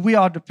idols who we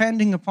are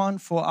depending upon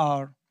for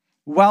our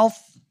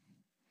wealth,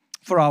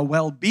 for our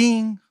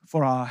well-being,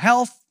 for our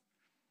health.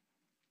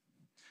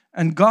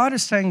 And God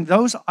is saying,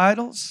 those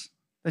idols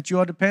that you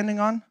are depending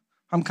on,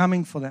 I'm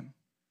coming for them.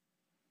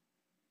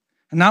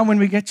 And now when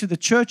we get to the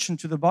church and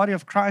to the body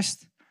of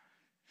Christ,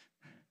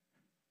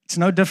 it's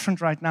no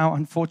different right now,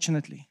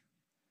 unfortunately.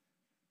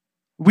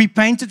 We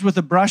paint it with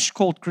a brush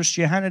called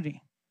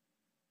Christianity,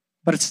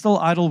 but it's still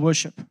idol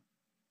worship.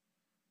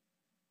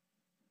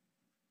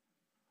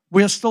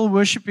 We are still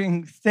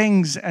worshiping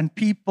things and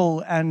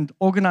people and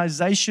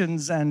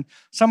organizations and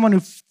someone who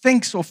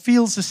thinks or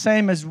feels the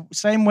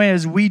same way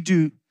as we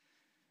do.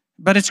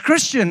 But it's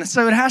Christian,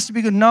 so it has to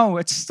be good. No,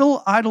 it's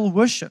still idol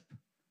worship.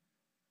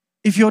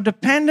 If your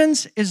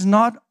dependence is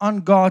not on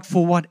God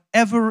for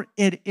whatever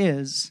it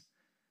is,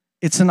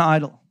 it's an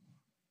idol.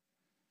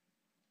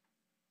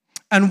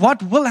 And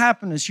what will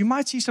happen is you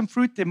might see some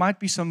fruit, there might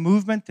be some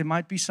movement, there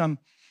might be some,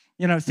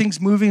 things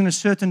moving in a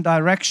certain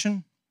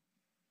direction.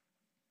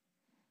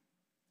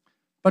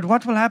 But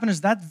what will happen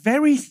is that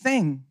very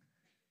thing,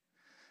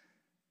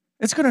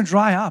 it's going to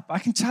dry up. I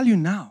can tell you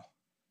now.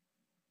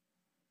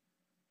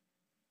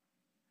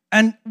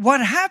 And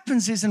what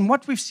happens is, and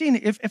what we've seen,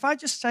 if I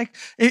just take,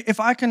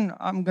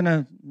 I'm going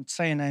to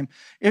say a name.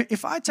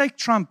 If I take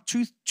Trump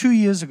 2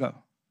 years ago,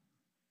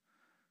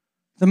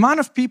 the amount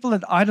of people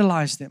that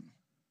idolized him,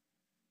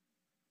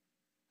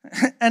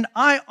 and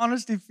I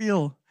honestly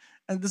feel,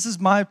 and this is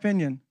my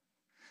opinion,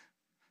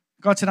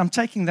 God said, I'm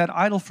taking that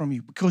idol from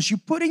you because you're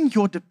putting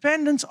your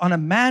dependence on a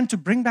man to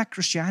bring back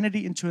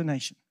Christianity into a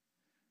nation.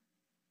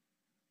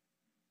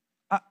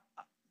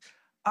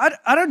 I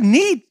don't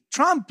need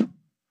Trump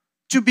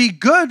to be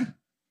good.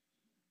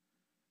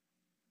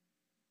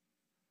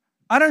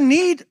 I don't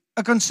need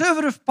a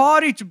conservative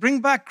party to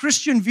bring back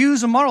Christian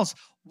views and morals.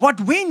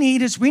 What we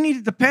need is we need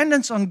a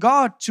dependence on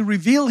God to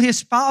reveal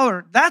His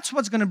power. That's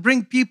what's going to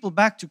bring people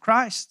back to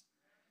Christ.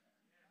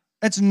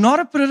 It's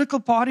not a political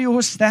party or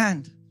a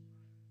stand.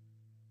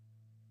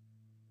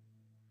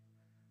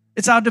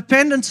 It's our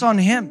dependence on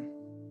Him.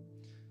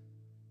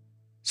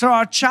 So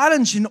our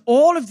challenge in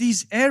all of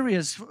these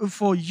areas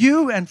for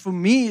you and for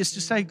me is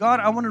to say, God,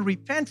 I want to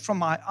repent from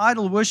my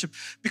idol worship.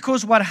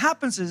 Because what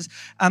happens is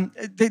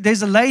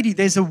there's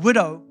a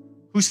widow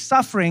who's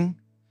suffering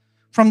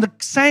from the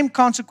same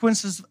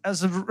consequences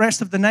as the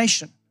rest of the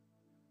nation.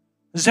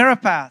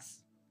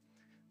 Zarephath,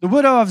 the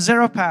widow of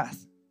Zarephath.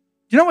 Do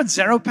you know what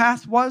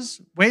Zarephath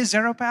was? Where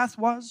Zarephath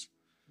was?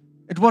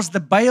 It was the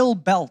Baal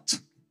Belt.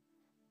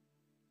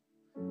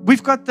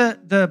 We've got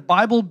the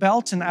Bible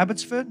Belt in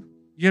Abbotsford,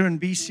 here in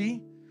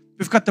BC.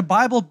 We've got the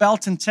Bible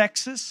Belt in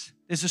Texas.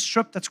 There's a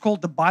strip that's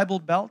called the Bible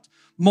Belt.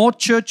 More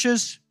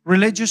churches,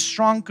 religious,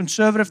 strong,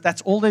 conservative,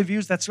 that's all their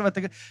views. It's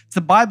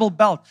the Bible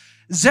Belt.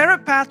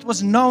 Zarephath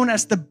was known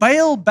as the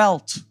Baal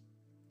Belt.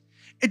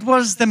 It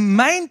was the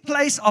main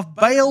place of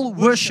Baal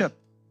worship.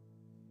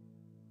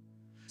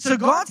 So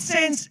God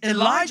sends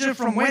Elijah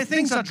from where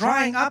things are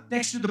drying up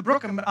next to the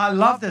brook. And I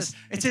love this.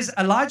 It says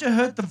Elijah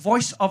heard the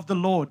voice of the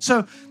Lord.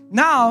 So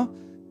now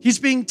he's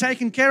being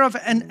taken care of.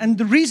 And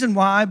the reason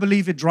why I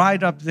believe it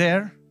dried up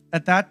there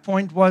at that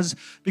point was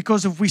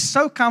because if we're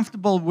so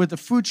comfortable with the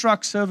food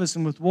truck service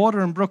and with water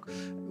and brook,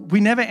 we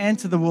never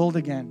enter the world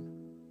again.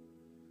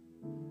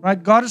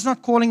 Right? God is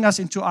not calling us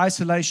into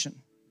isolation.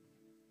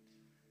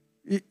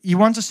 He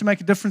wants us to make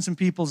a difference in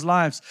people's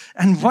lives.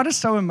 And what is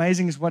so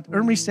amazing is what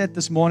Irmi said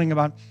this morning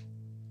about,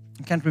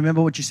 I can't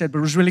remember what she said, but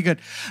it was really good.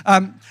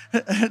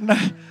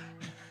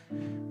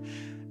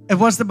 It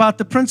was about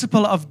the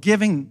principle of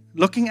giving,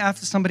 looking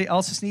after somebody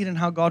else's need and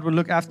how God will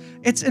look after.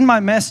 It's in my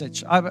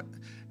message.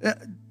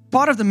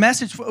 Part of the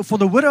message for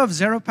the widow of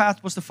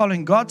Zarephath was the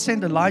following. God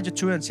sent Elijah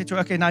to her and said to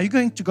her, okay, now you're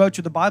going to go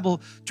to the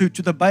Bible, to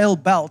the Baal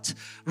Belt,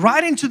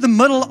 right into the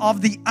middle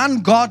of the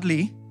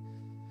ungodly.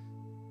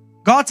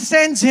 God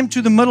sends him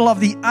to the middle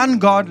of the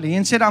ungodly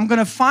and said, I'm going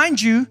to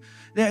find you.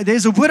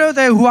 There's a widow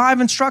there who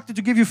I've instructed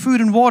to give you food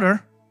and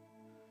water.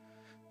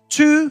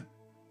 2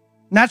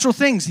 natural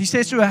things. He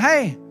says to her,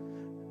 hey,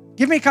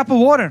 give me a cup of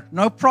water.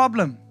 No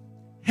problem.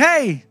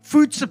 Hey,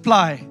 food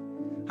supply.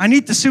 I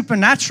need the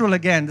supernatural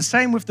again. The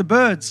same with the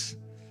birds.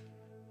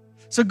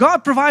 So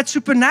God provides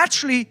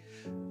supernaturally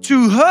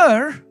to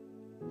her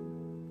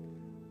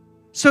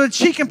so that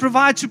she can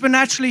provide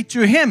supernaturally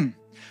to him.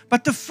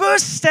 But the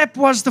first step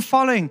was the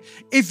following.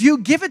 If you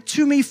give it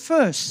to me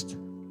first,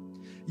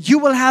 you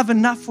will have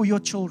enough for your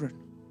children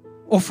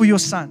or for your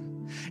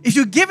son. If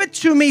you give it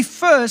to me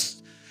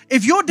first,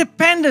 if your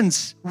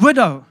dependence,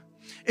 widow,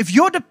 if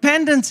your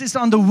dependence is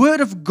on the word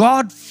of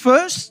God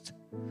first,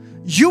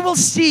 you will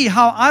see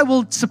how I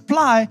will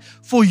supply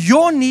for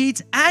your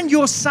needs and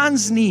your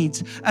son's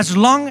needs as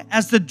long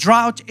as the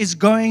drought is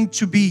going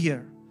to be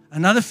here.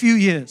 Another few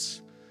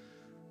years.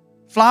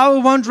 Flour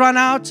won't run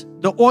out,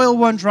 the oil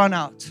won't run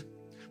out.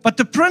 But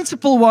the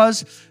principle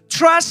was,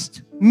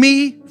 trust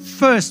me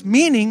first,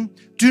 meaning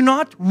do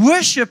not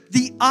worship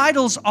the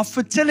idols of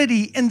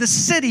fertility in the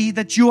city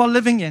that you are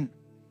living in.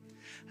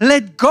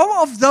 Let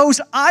go of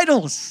those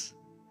idols.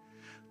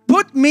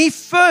 Put me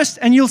first,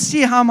 and you'll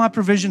see how my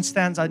provision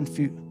stands out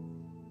for you.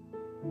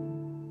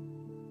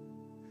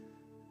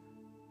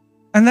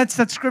 And that's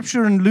that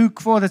scripture in Luke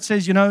 4 that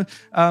says,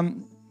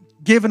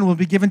 given will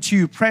be given to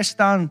you, pressed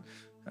down,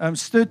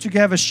 stirred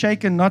together,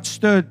 shaken, not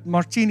stirred,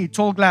 martini,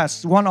 tall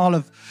glass, one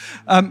olive.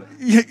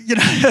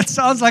 It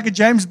sounds like a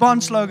James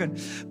Bond slogan.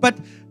 But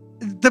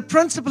the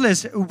principle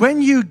is,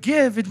 when you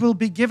give, it will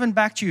be given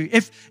back to you.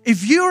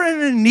 If you're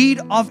in need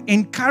of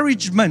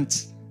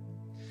encouragement,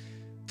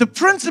 the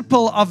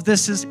principle of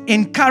this is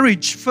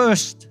encourage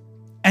first,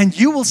 and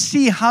you will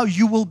see how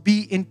you will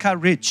be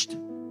encouraged.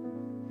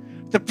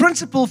 The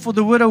principle for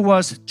the widow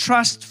was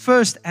trust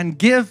first and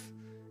give,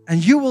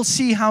 and you will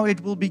see how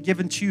it will be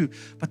given to you.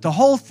 But the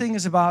whole thing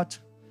is about,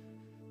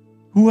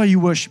 who are you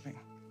worshiping?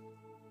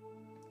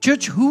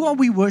 Church, who are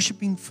we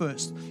worshiping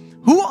first?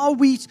 Who are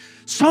we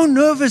so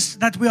nervous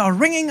that we are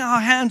wringing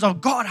our hands? Oh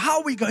God, how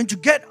are we going to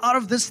get out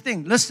of this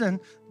thing? Listen,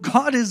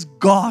 God is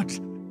God.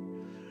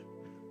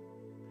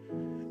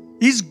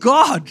 He's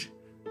God.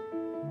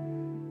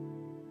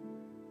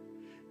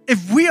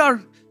 If we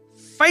are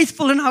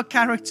faithful in our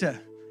character,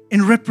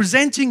 in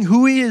representing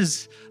who He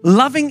is,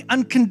 loving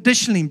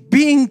unconditionally,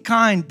 being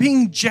kind,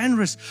 being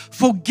generous,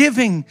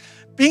 forgiving,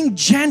 being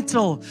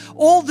gentle,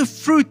 all the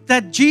fruit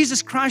that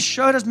Jesus Christ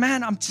showed us,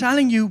 man, I'm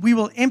telling you, we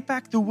will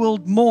impact the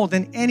world more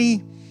than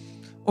any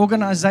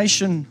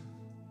organization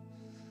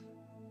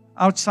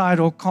outside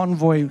or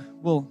convoy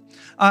will.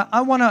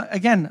 I want to,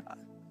 again,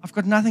 I've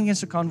got nothing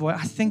against the convoy.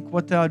 I think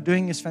what they are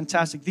doing is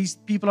fantastic. These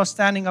people are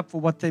standing up for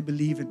what they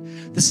believe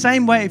in. The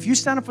same way, if you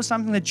stand up for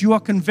something that you are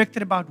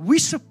convicted about, we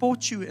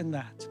support you in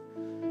that.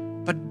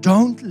 But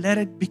don't let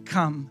it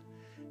become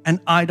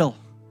an idol.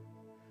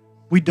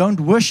 We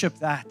don't worship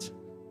that.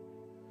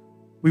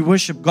 We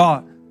worship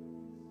God.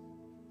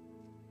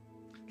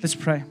 Let's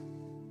pray.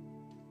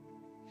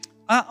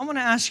 I want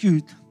to ask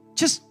you,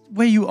 just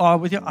where you are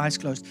with your eyes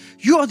closed,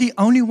 you are the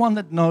only one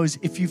that knows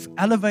if you've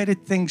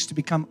elevated things to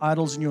become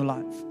idols in your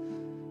life.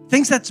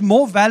 Things that's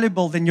more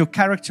valuable than your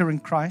character in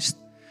Christ.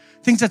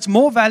 Things that's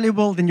more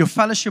valuable than your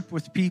fellowship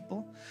with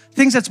people.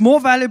 Things that's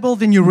more valuable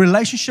than your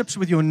relationships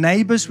with your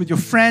neighbors, with your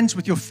friends,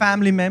 with your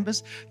family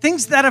members.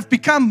 Things that have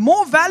become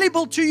more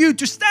valuable to you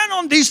to stand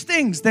on these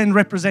things than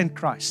represent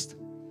Christ.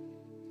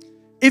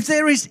 If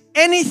there is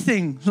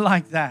anything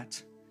like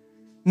that,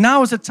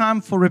 now is a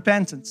time for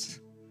repentance.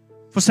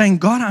 For saying,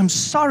 God, I'm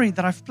sorry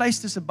that I've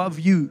placed this above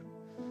you.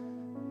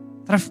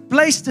 That I've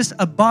placed this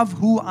above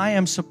who I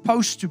am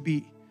supposed to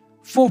be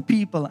for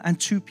people and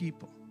to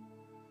people.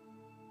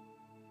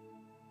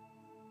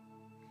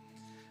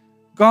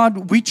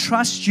 God, we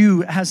trust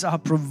you as our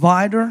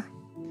provider.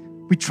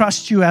 We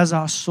trust you as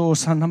our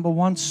source, our number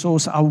one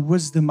source, our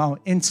wisdom, our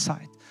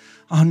insight,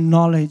 our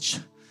knowledge,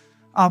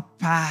 our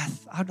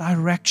path, our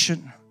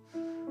direction,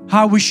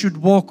 how we should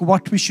walk,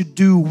 what we should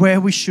do, where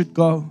we should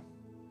go.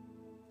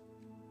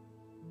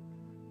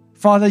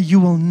 Father, you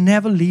will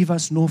never leave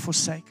us nor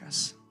forsake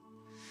us.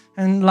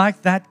 And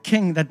like that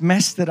king that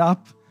messed it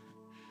up,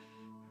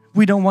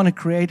 we don't want to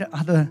create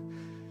other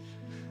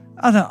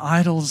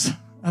idols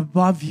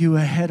above you,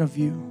 ahead of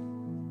you.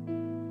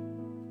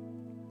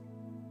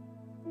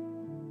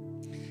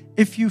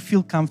 If you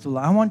feel comfortable,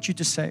 I want you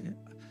to say,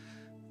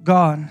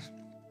 God,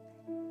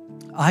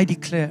 I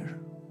declare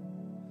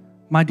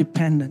my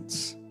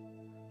dependence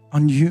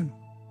on you.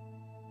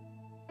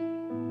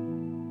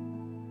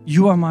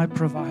 You are my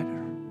provider.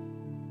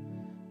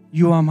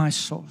 You are my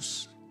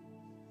source.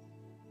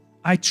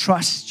 I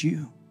trust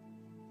you.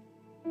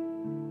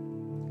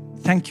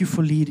 Thank you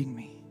for leading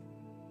me,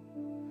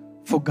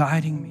 for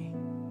guiding me.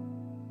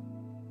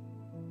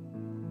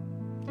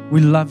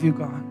 We love you,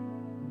 God.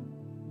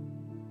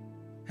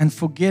 And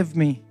forgive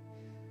me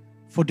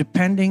for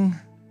depending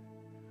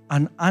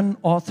on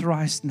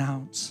unauthorized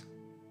nouns.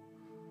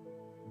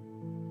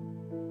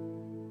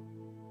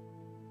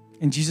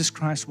 In Jesus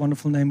Christ's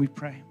wonderful name we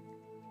pray.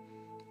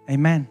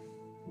 Amen.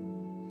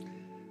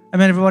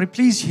 Amen, everybody.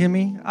 Please hear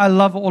me. I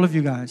love all of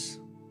you guys.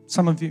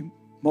 Some of you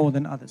more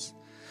than others.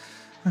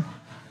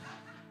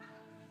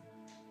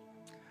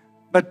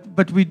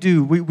 But we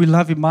do. We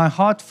love you. My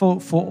heart for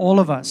all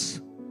of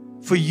us,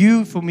 for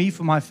you, for me,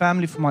 for my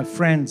family, for my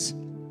friends.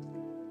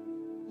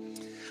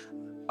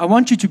 I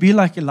want you to be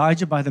like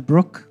Elijah by the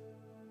brook.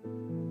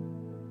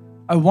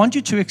 I want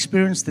you to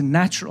experience the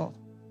natural,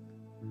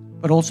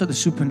 but also the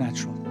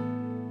supernatural.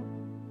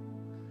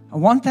 I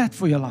want that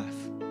for your life.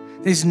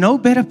 There's no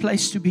better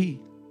place to be.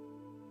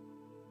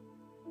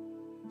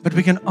 But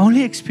we can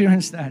only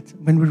experience that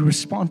when we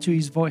respond to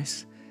His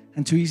voice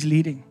and to His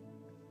leading.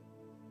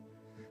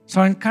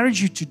 So I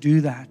encourage you to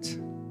do that.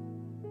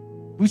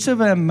 We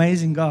serve an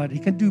amazing God. He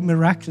can do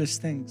miraculous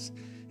things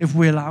if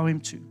we allow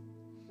Him to.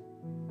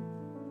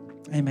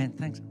 Amen.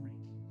 Thanks.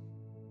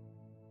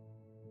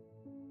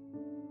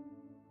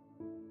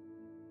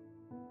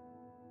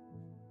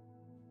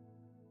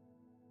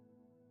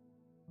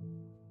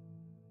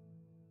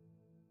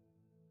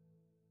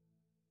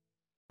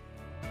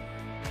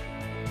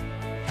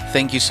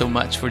 Thank you so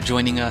much for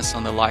joining us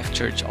on the Life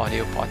Church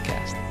audio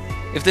podcast.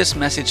 If this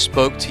message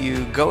spoke to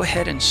you, go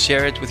ahead and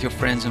share it with your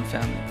friends and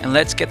family. And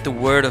let's get the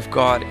word of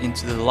God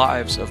into the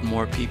lives of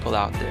more people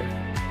out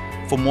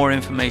there. For more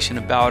information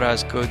about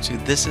us, go to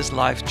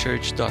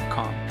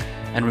thisislifechurch.com.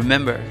 And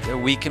remember that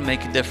we can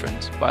make a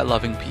difference by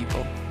loving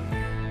people.